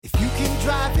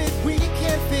drive it, we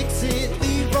can fix it.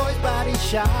 Leroy's Body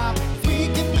Shop. We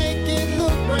can make it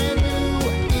look brand new.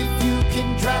 If you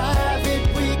can drive it,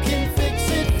 we can fix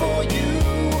it for you.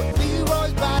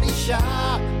 Leroy's Body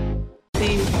Shop.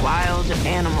 These wild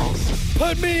animals.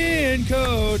 Put me in,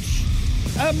 coach.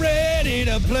 I'm ready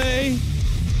to play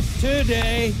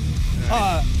today.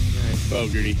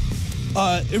 Fogarty.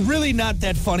 Really not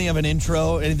that funny of an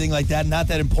intro, anything like that. Not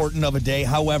that important of a day.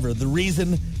 However, the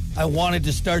reason I wanted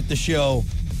to start the show.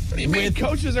 What do you mean?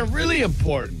 Coaches are really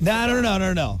important. No.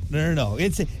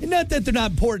 It's not that they're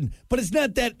not important, but it's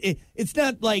not that it's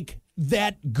not like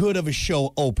that good of a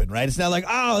show open, right? It's not like,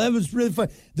 oh, that was really fun.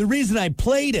 The reason I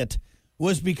played it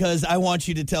was because I want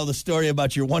you to tell the story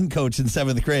about your one coach in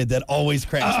 7th grade that always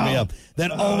cracks me up.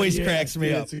 That always cracks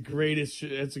me up. It's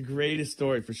the greatest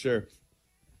story for sure.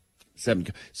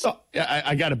 So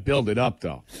I got to build it up,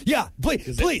 though. Yeah,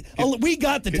 please. We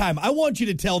got the time. I want you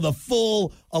to tell the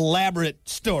full, elaborate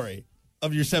story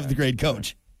of your 7th grade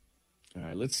coach. All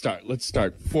right, let's start.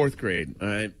 4th grade. All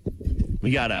right,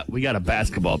 we got a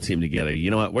basketball team together.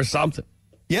 You know what? We're something.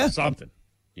 Yeah, something.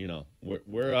 You know,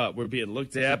 we're being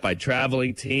looked at by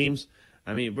traveling teams.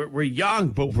 I mean, we're young,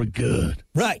 but we're good.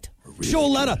 Right. Really show a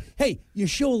lot of you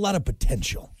show a lot of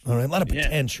potential. All right, a lot of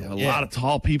potential. A lot of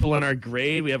tall people in our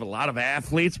grade. We have a lot of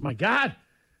athletes. My God,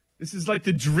 this is like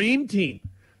the dream team.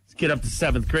 Let's get up to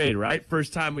 7th grade, right?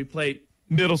 First time we played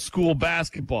middle school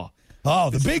basketball. Oh,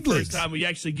 the big leagues. First time we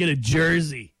actually get a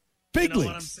jersey. Big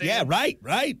leagues. Yeah, right.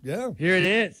 Yeah. Here it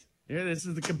is. This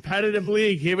is the competitive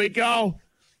league. Here we go.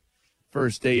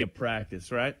 First day of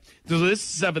practice, right? So this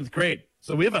is 7th grade.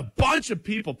 So we have a bunch of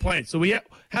people playing. So we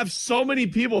have so many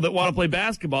people that want to play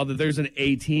basketball that there's an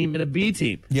A team and a B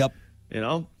team. Yep. You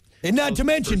know? And not to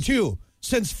mention, too,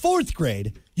 since 4th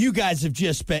grade, you guys have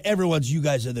just spent, you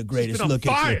guys are the greatest. Look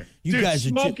at you. Dude, guys are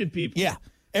smoking people. Yeah.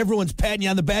 Everyone's patting you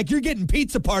on the back. You're getting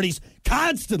pizza parties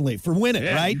constantly for winning,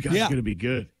 right? You guys are going to be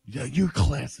good. Your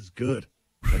class is good.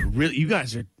 Like, really, you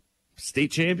guys are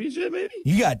state championship, maybe?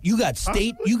 You got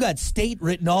state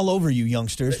written all over you,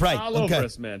 youngsters. It's right. all over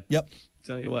us, man. Yep.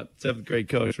 Tell you what, 7th grade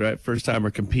coach, right? First time we're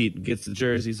competing, gets the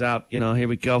jerseys out. You know, here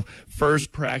we go.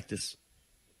 First practice.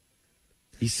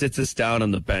 He sits us down on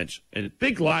the bench. And a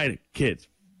big line of kids.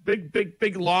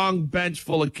 Big, long bench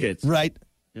full of kids. Right.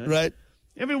 You know? Right.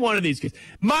 Every one of these kids.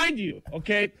 Mind you,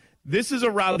 okay, this is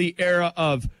around the era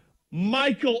of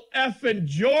Michael F. and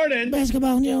Jordan.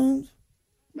 Basketball Jones.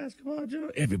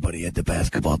 Everybody had the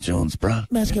Basketball Jones, bro.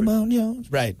 Basketball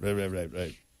Jones. Right.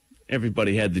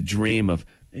 Everybody had the dream of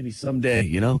maybe someday,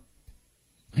 you know?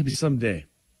 Maybe someday.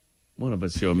 One of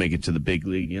us here will make it to the big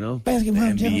league, you know? Basketball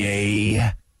NBA.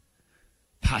 Jones.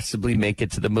 Possibly make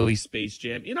it to the movie Space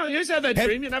Jam. You know, you just have that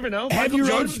dream. You never know. Have your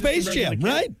own Space Jam,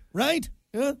 right?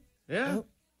 Yeah.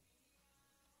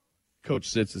 Coach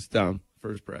sits us down.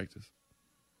 First practice.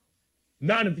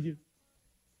 None of you.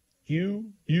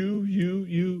 You.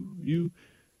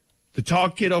 The tall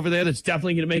kid over there that's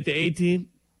definitely going to make the A team.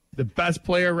 The best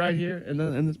player right here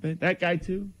in this band. That guy,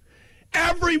 too.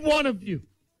 Every one of you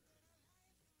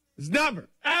is never,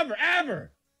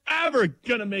 ever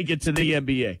going to make it to the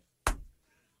NBA.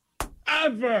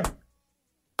 Ever.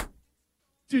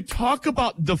 Dude, talk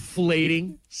about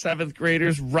deflating 7th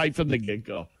graders right from the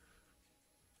get-go.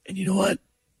 And you know what?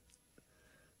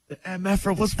 The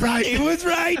MFer was right. He was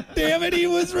right. Damn it, he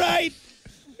was right.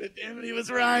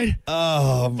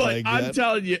 Oh, my God. But I'm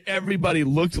telling you, everybody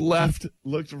looked left,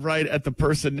 looked right at the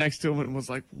person next to him and was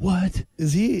like, what?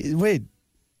 Is he? Wait.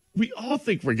 We all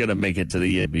think we're going to make it to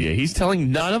the NBA. He's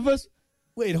telling none of us?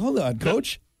 Wait, hold on,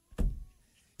 Coach.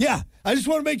 Yeah, I just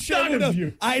want to make sure None of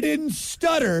you. I didn't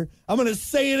stutter. I'm going to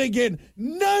say it again.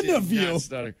 None of you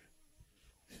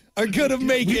are going to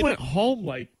make it. We went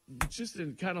home just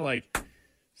in kind of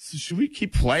so should we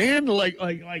keep playing?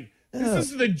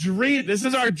 This is the dream. This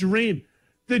is our dream.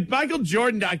 The Michael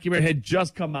Jordan documentary had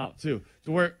just come out, too.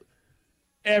 So where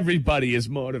everybody is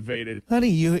motivated.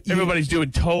 Honey, everybody's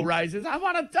doing toe rises. I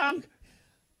want to dunk.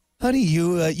 Honey,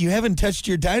 you haven't touched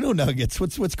your Dino Nuggets.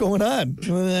 What's going on?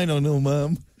 I don't know,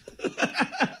 Mom.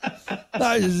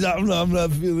 I'm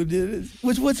not feeling it.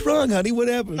 What's wrong, honey? What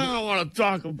happened? I don't want to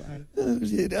talk about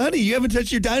it. Honey, you haven't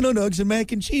touched your Dino Nugs and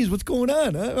mac and cheese. What's going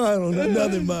on? I don't know.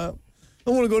 Nothing, Mom. I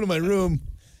want to go to my room.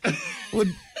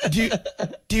 Do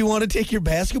you want to take your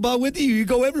basketball with you? You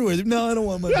go everywhere. No, I don't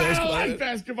want my basketball. I don't like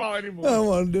basketball anymore. I don't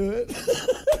want to do it.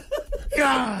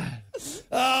 God.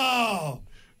 Oh.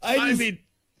 I mean,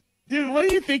 dude, what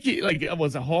do you think? He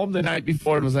was home the night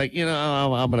before and was like,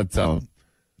 I'm going to tell him.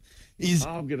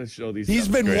 I'm going to show these. He's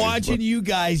been seventh watching graders, you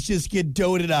guys just get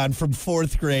doted on from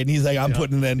 4th grade, and he's like, I'm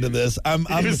putting an end to this.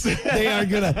 They are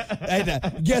going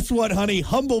to. Guess what, honey?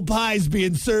 Humble pie's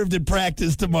being served at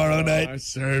practice tomorrow night. I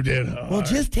served it hard. Well,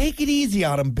 just take it easy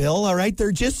on them, Bill, all right?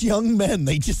 They're just young men.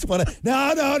 They just want to.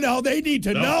 No. They need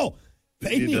to know.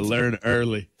 They need to learn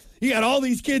early. You got all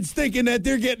these kids thinking that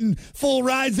they're getting full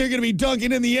rides. They're going to be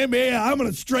dunking in the NBA. I'm going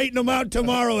to straighten them out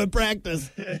tomorrow at practice.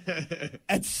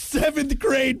 At 7th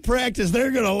grade practice,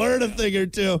 they're going to learn a thing or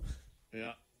two.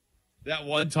 Yeah. That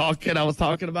one tall kid I was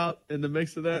talking about in the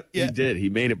mix of that, Yeah. he did.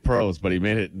 He made it pros, but he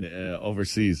made it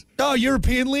overseas. Oh,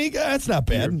 European League? That's not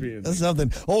bad. European That's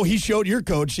nothing. Oh, he showed your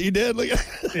coach. He did. Look.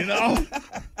 You know?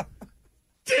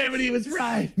 Damn it, he was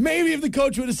right. Maybe if the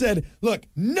coach would have said, look,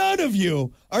 none of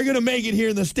you are going to make it here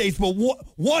in the States, but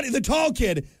one, the tall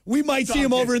kid, we might see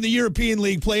him over in the European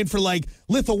League playing for, like,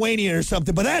 Lithuania or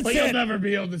something, but that's But it. you'll never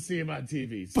be able to see him on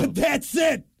TV. So. But that's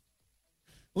it.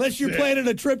 Unless you're planning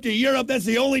a trip to Europe, that's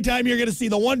the only time you're going to see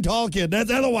the one tall kid. That's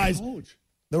otherwise, Coach.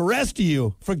 the rest of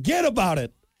you, forget about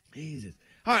it. Jesus.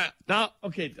 All right. Now,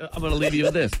 okay, I'm going to leave you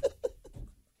with this.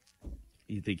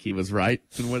 You think he was right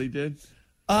in what he did?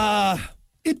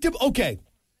 Okay.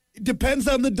 It depends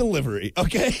on the delivery,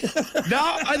 okay?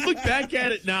 Now, I look back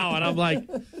at it now, and I'm like,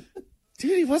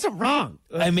 dude, he wasn't wrong.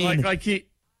 I mean- like he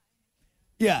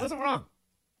Yeah. wasn't wrong.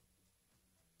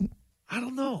 I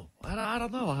don't know. I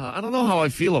don't know. I don't know how I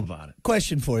feel about it.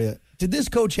 Question for you. Did this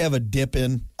coach have a dip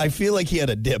in? I feel like he had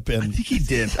a dip in. I think he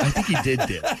did. I think he did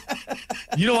dip.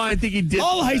 You know why I think he did?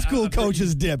 All high school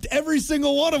coaches dipped. Every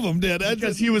single one of them did.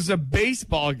 Because he was a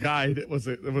baseball guy that was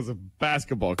a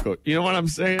basketball coach. You know what I'm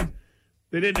saying?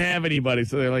 They didn't have anybody,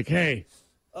 so they're like, hey,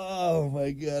 Oh,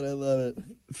 my God. I love it.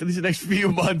 for these next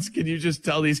few months, can you just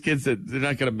tell these kids that they're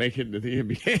not going to make it into the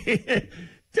NBA?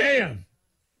 Damn.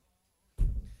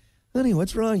 Honey,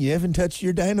 what's wrong? You haven't touched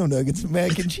your dino nuggets and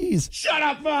mac and cheese. Shut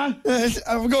up, Ma.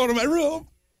 I'm going to my room.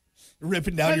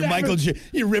 Ripping down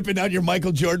you're ripping down your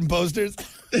Michael Jordan posters.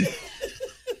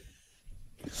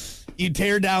 You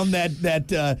tear down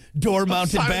that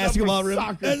door-mounted signing up for basketball room.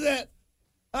 soccer. That's it.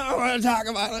 I don't want to talk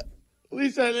about it. At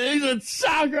least in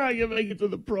soccer, I can make it to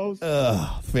the pros.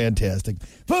 Oh, fantastic.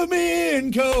 Put me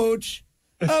in, coach.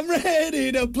 I'm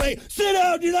ready to play. Sit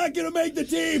down. You're not going to make the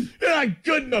team. You're not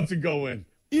good enough to go in.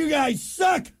 You guys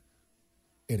suck.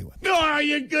 Anyway, Nor are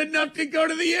you good enough to go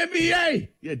to the NBA,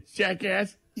 you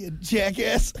jackass. you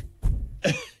jackass.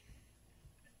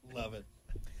 Love it.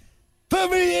 Put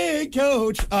me in,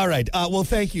 coach. All right. Well,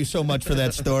 thank you so much for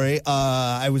that story.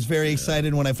 I was very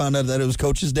excited when I found out that it was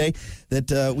Coach's Day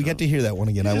that we got to hear that one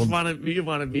again. You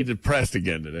wanted me depressed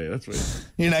again today. That's what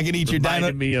You're not going to eat your reminded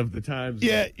dino. me of the times.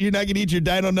 Yeah, you're not going to eat your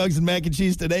dino nugs and mac and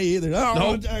cheese today either. Oh,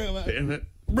 Nope. about it. Damn it.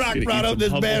 Brock Gonna brought eat up some this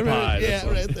humble bad pie, Yeah, that's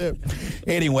what- right there.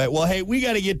 Anyway, well, hey, we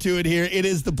got to get to it here. It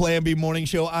is the Plan B Morning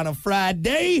Show on a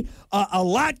Friday. A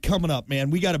lot coming up, man.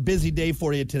 We got a busy day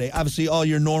for you today. Obviously, all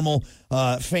your normal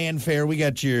fanfare. We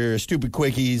got your stupid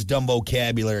quickies, dumb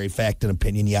vocabulary, fact and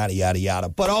opinion, yada, yada, yada.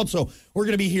 But also, we're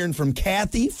going to be hearing from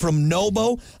Kathy from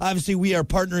Nobo. Obviously, we are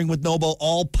partnering with Nobo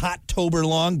all Pottober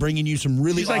long, bringing you some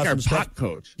really She's awesome like our stuff. pot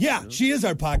coach. Yeah, she is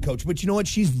our pot coach. But you know what?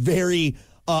 She's very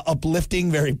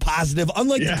uplifting, very positive.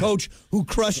 Unlike the coach who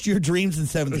crushed your dreams in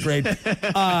 7th grade,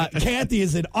 Kathy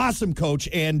is an awesome coach,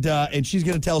 and she's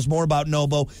going to tell us more about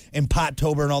Nobo and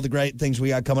Pottober and all the great things we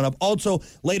got coming up. Also,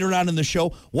 later on in the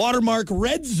show, Watermark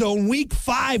Red Zone Week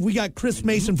 5. We got Chris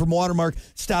Mason from Watermark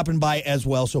stopping by as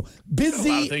well. So A lot of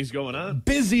busy. things going on.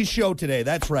 Busy show today.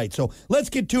 That's right. So let's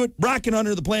get to it. Brock and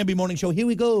Hunter, the Plan B Morning Show. Here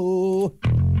we go.